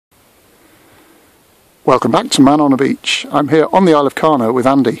Welcome back to Man on a Beach. I'm here on the Isle of Carna with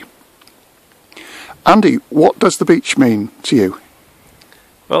Andy. Andy, what does the beach mean to you?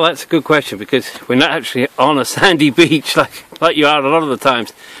 Well, that's a good question, because we're not actually on a sandy beach like you are a lot of the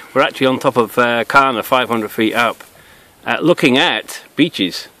times. We're actually on top of Carna, 500 feet up, looking at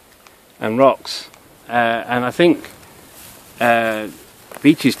beaches and rocks. And I think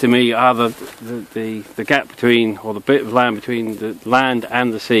beaches to me are the gap between, or the bit of land between the land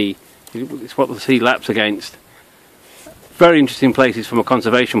and the sea. It's what the sea laps against. Very interesting places from a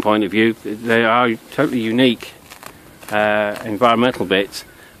conservation point of view. They are totally unique environmental bits,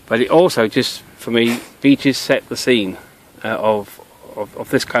 but it also, just for me, beaches set the scene of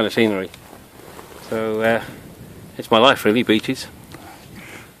this kind of scenery. So it's my life really, beaches.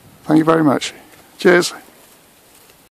 Thank you very much. Cheers.